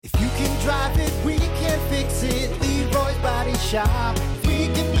drive it, we can fix it. Leroy's Body Shop. We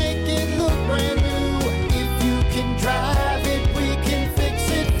can make it look brand new. If you can drive it, we can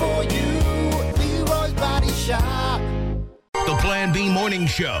fix it for you. Leroy's Body Shop. The Plan B Morning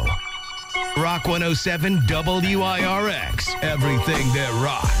Show. Rock 107 WIRX. Everything that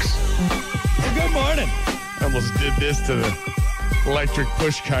rocks. Good morning. I almost did this to the electric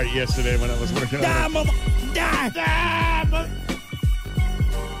push cart yesterday when I was working on it.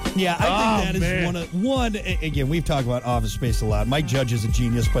 Yeah, I think that is one. Again, we've talked about Office Space a lot. Mike Judge is a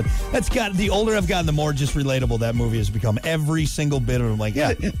genius, but the older I've gotten, the more just relatable that movie has become. Every single bit of it. I'm like,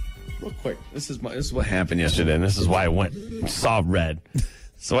 yeah. Real quick, this is what happened yesterday, and this is why I saw red.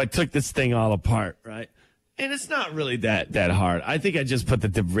 So I took this thing all apart, right? And it's not really that hard. I think I just put the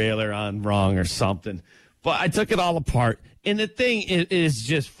derailleur on wrong or something. But I took it all apart, and the thing is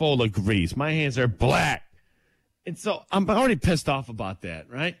just full of grease. My hands are black. And so I'm already pissed off about that,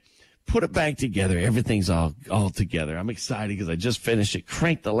 right? Put it back together. Everything's all together. I'm excited because I just finished it.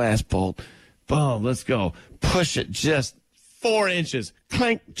 Crank the last bolt. Boom, let's go. Push it just 4 inches.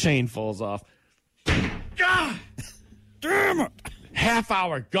 Clank, chain falls off. God damn it. Half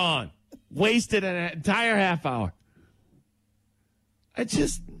hour gone. Wasted an entire half hour.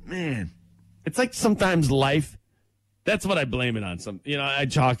 Man, it's like sometimes life, that's what I blame it on. I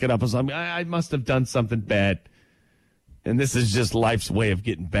chalk it up as I must have done something bad. And this is just life's way of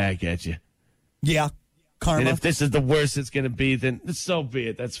getting back at you. Yeah, karma. And if this is the worst it's going to be, then so be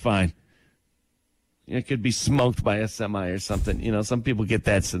it. That's fine. It could be smoked by a semi or something. Some people get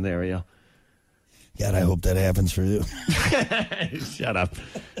that scenario. God, I hope that happens for you. Shut up.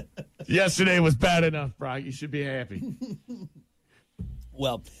 Yesterday was bad enough, Brock. You should be happy.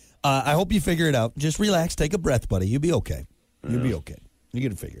 Well, I hope you figure it out. Just relax. Take a breath, buddy. You'll be okay. You'll be okay. You're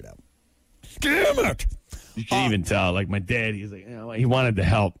going to figure it out. Damn it! You can even tell, like my dad, he's like, he wanted to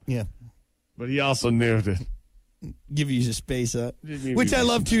help. Yeah. But he also knew to give you some space, which I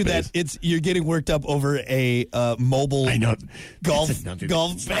love too. Space. That you're getting worked up over a mobile. I know golf. It's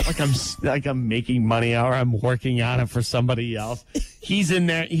not like I'm making money or I'm working on it for somebody else. He's in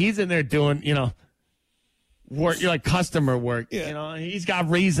there doing work. You're like customer work. Yeah. He's got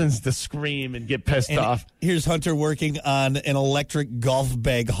reasons to scream and get pissed off. Here's Hunter working on an electric golf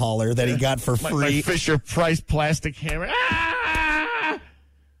bag hauler that he got for free. My Fisher Price plastic hammer. Ah!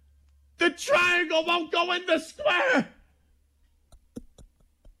 The triangle won't go in the square.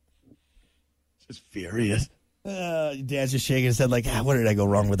 Just furious. Dad's just shaking his head like, where did I go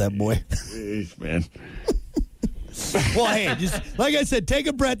wrong with that boy? Jeez, man. Well, hey, just like I said, take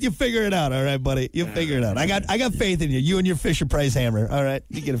a breath. You figure it out, all right, buddy. You'll figure it out. I got faith in you. You and your Fisher Price hammer, all right.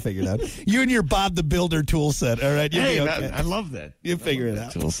 You get it figured out. You and your Bob the Builder tool set, all right. You'll be okay. I love that. You figure it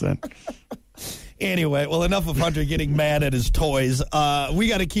out. Tool set. Anyway, well, enough of Hunter getting mad at his toys. We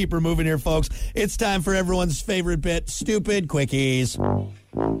got to keep her moving here, folks. It's time for everyone's favorite bit, Stupid Quickies.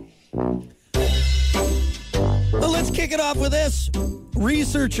 Well, let's kick it off with this.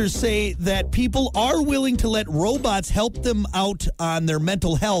 Researchers say that people are willing to let robots help them out on their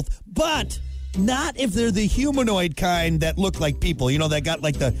mental health, but not if they're the humanoid kind that look like people, that got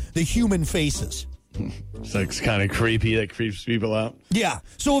like the human faces. It's kind of creepy. That creeps people out. Yeah.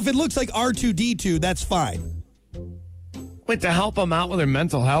 So if it looks like R2-D2, that's fine. Wait, to help them out with their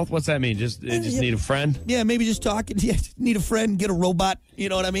mental health? What's that mean? Just need a friend? Yeah, maybe just talking. Yeah, need a friend, get a robot. You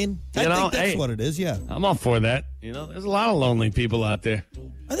know what I mean? I think that's what it is, yeah. I'm all for that. There's a lot of lonely people out there.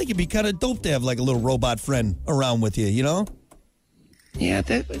 I think it'd be kind of dope to have like a little robot friend around with you, Yeah,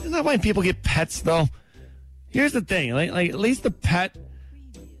 isn't that why people get pets, though? Here's the thing. Like at least the pet,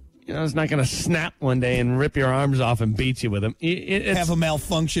 it's not going to snap one day and rip your arms off and beat you with them. Have a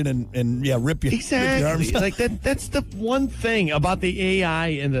malfunction and rip your arms off. Like that's the one thing about the AI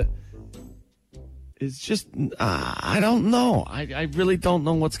and it's just, I don't know. I really don't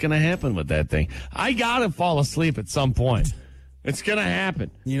know what's going to happen with that thing. I got to fall asleep at some point. It's going to happen.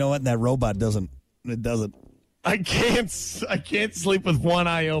 You know what? And that robot doesn't. It doesn't. I can't sleep with one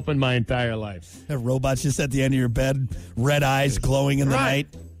eye open my entire life. That robot's just at the end of your bed, red eyes glowing in the night.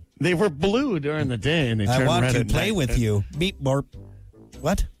 They were blue during the day, and they turned red at night. I want to play with you. Beep, borp.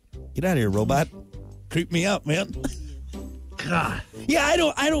 What? Get out of here, robot. Creep me out, man. God. Yeah, I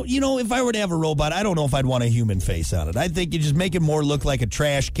don't, if I were to have a robot, I don't know if I'd want a human face on it. I think you just make it more look like a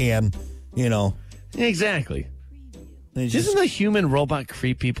trash can, Exactly. Doesn't a human robot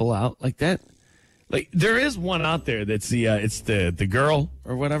creep people out like that? Like, there is one out there that's the girl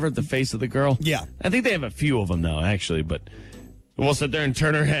or whatever, the face of the girl. Yeah. I think they have a few of them now, actually, but we'll sit there and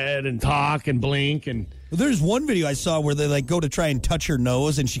turn her head and talk and blink and... There's one video I saw where they go to try and touch her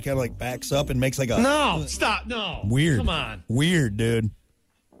nose and she kind of backs up and makes like a... No, stop, no. Weird. Come on. Weird, dude.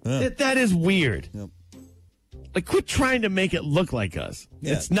 That is weird. Yep. Like, quit trying to make it look like us.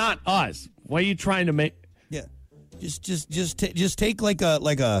 Yeah. It's not us. Why are you trying to make? Yeah, just take like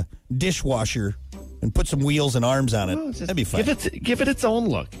a dishwasher and put some wheels and arms on it. Well, That'd be fine. Give it its own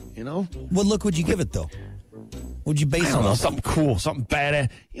look. What look would you give it though? Would you base I it don't know, on? something cool, something badass.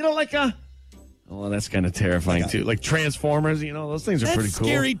 Like a. Oh, that's kind of terrifying too. Like Transformers. Those things are That's pretty cool.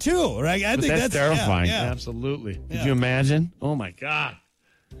 scary too, right? I think that's terrifying. Yeah. Absolutely. Yeah. Could you imagine? Oh my God.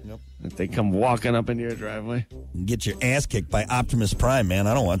 Yep. If they come walking up into your driveway. Get your ass kicked by Optimus Prime, man.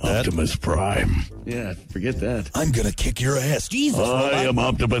 I don't want that. Optimus Prime. Yeah, forget that. I'm gonna kick your ass. Jesus, I Robot. am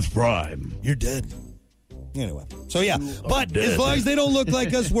Optimus Prime. You're dead. Anyway, so yeah, but as long as they don't look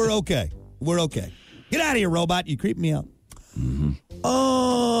like us, we're okay. We're okay. Get out of here, robot. You creep me out.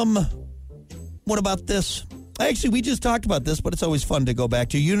 What about this? Actually, we just talked about this, but it's always fun to go back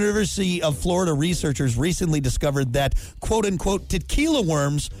to. University of Florida researchers recently discovered that, quote-unquote, tequila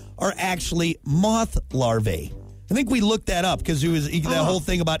worms are actually moth larvae. I think we looked that up because it was that whole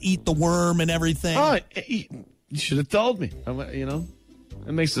thing about eat the worm and everything. Oh, you should have told me. It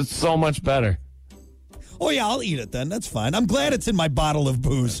makes it so much better. Oh, yeah, I'll eat it then. That's fine. I'm glad it's in my bottle of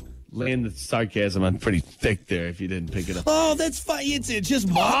booze. Laying the sarcasm on pretty thick there if you didn't pick it up. Oh, that's fine. It's just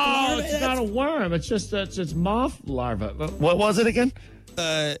moth larvae. It's not a worm. It's just moth larva. What was it again?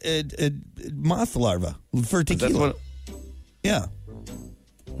 Moth larva for tequila. Yeah.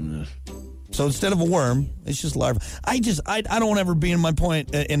 So instead of a worm, it's just larva. I don't ever be in my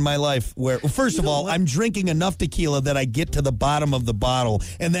point in my life where, first of all, I'm drinking enough tequila that I get to the bottom of the bottle.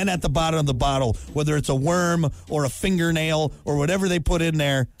 And then at the bottom of the bottle, whether it's a worm or a fingernail or whatever they put in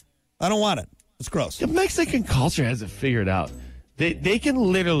there, I don't want it. It's gross. The Mexican culture has it figured out. They can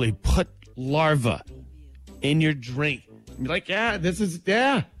literally put larva in your drink. Be like, yeah, this is,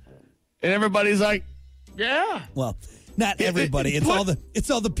 yeah. And everybody's like, yeah. Well, not everybody. It's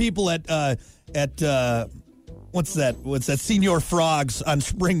all the people at what's that? Senior Frogs on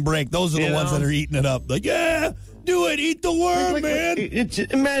spring break. Those are the ones that are eating it up. Like, yeah, do it. Eat the worm, man.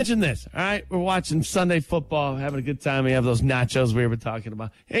 Imagine this. All right, we're watching Sunday football, having a good time. We have those nachos we were talking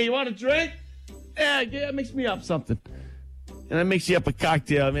about. Hey, you want a drink? Yeah, mix me up something. And I mix you up a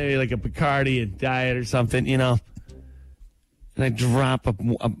cocktail, maybe like a Bacardi, a diet or something, And I drop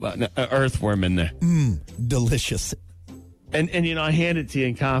an earthworm in there. Delicious. And I hand it to you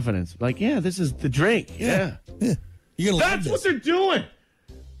in confidence. Like, yeah, this is the drink. Yeah. You're gonna love That's this. what they're doing.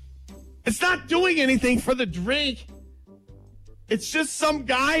 It's not doing anything for the drink. It's just some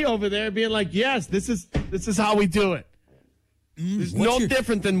guy over there being like, yes, this is how we do it. It's no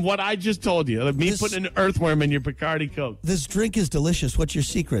different than what I just told you. Like me putting an earthworm in your Bacardi Coke. This drink is delicious. What's your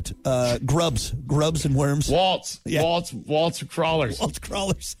secret? Grubs and worms. Waltz crawlers. Waltz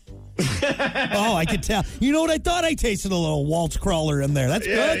crawlers. Oh, I could tell. You know what? I thought I tasted a little waltz crawler in there. That's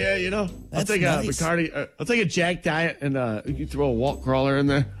good. Yeah, I'll That's take nice. a Bacardi. I'll take a Jack Diet, and you can throw a waltz crawler in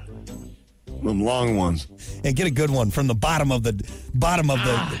there. Them long ones. And get a good one from the bottom of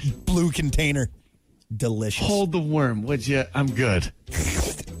the blue container. Delicious. Hold the worm, would you? I'm good.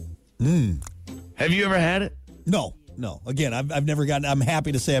 Have you ever had it? No. Again, I've never gotten. I'm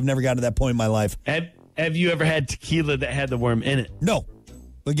happy to say I've never gotten to that point in my life. Have you ever had tequila that had the worm in it? No.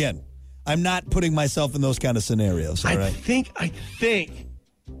 Again, I'm not putting myself in those kind of scenarios. All I right. think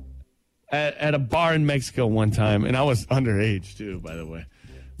at a bar in Mexico one time, and I was underage too, by the way.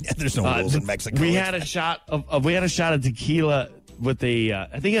 Yeah, there's no rules in Mexico. We had a shot of tequila with I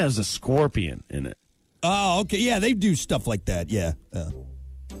think it was a scorpion in it. Oh, okay. Yeah, they do stuff like that. Yeah. I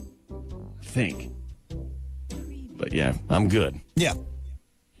think. But yeah, I'm good. Yeah.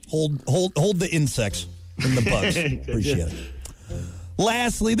 Hold the insects and the bugs. Appreciate it.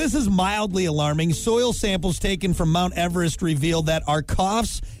 Lastly, this is mildly alarming. Soil samples taken from Mount Everest reveal that our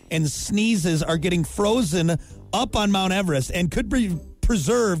coughs and sneezes are getting frozen up on Mount Everest and could be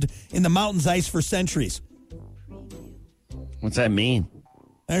preserved in the mountain's ice for centuries. What's that mean?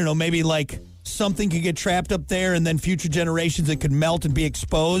 I don't know, maybe like something could get trapped up there and then future generations it could melt and be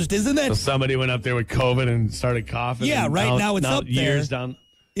exposed. Isn't that? So somebody went up there with COVID and started coughing. Yeah, right now it's up there. Years down.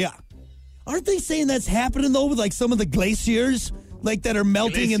 Yeah. Aren't they saying that's happening though with like some of the glaciers? Like that are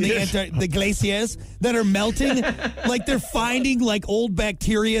melting in the glaciers that are melting, like they're finding like old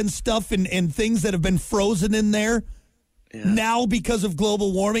bacteria and stuff and things that have been frozen in there. Yeah. Now because of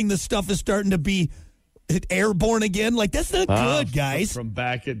global warming, the stuff is starting to be airborne again. Like that's not good, guys. From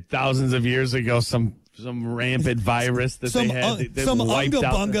back at thousands of years ago, some rampant virus that they had. Some unga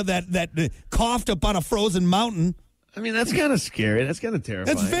bunga that coughed up on a frozen mountain. I mean, that's kind of scary. That's kind of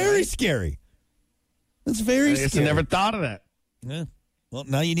terrifying. That's very scary. That's very scary. I never thought of that. Yeah. Well,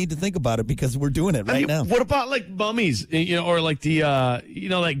 now you need to think about it because we're doing it right now. What about like mummies, or like the,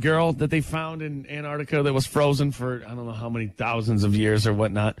 that girl that they found in Antarctica that was frozen for, I don't know how many thousands of years or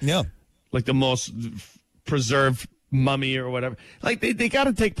whatnot. Yeah. Like the most preserved mummy or whatever. Like they got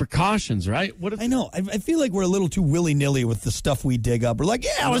to take precautions, right? What if I know. I feel like we're a little too willy-nilly with the stuff we dig up. We're like,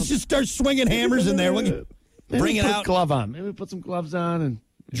 yeah, let's just start swinging hammers in there. Bring it out. Put a glove on. Maybe put some gloves on and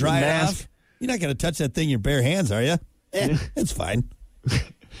dry it mask. off. You're not going to touch that thing in your bare hands, are you? It's fine.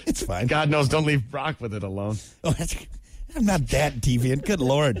 It's fine. God knows, don't leave Brock with it alone. Oh, I'm not that deviant. Good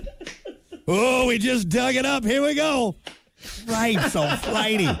Lord. Oh, we just dug it up. Here we go. Right, so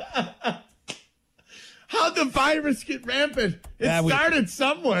flighty. How'd the virus get rampant? It started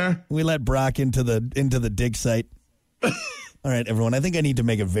somewhere. We let Brock into the dig site. All right, everyone, I think I need to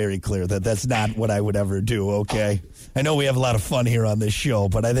make it very clear that that's not what I would ever do, okay? I know we have a lot of fun here on this show,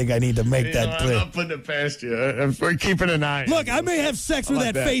 but I think I need to make that clear. I'm not putting it past you. We're keeping an eye. Look, I may have sex with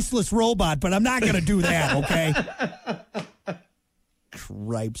that faceless robot, but I'm not going to do that, okay?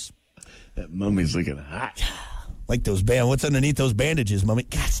 Cripes. That mummy's looking hot. Like those what's underneath those bandages, mummy?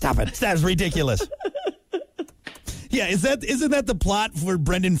 God, stop it. That's ridiculous. Yeah, isn't that the plot for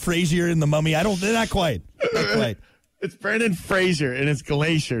Brendan Fraser in The Mummy? Not quite. Not quite. It's Brendan Fraser and it's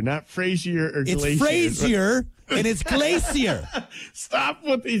Glacier, not Frazier or Glacier. It's Frazier and it's Glacier. Stop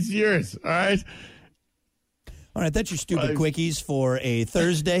with these years, all right? All right, that's your stupid quickies for a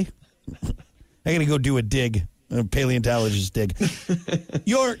Thursday. I got to go do a dig, a paleontologist dig.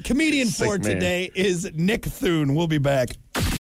 Your comedian for today is Nick Thune. We'll be back.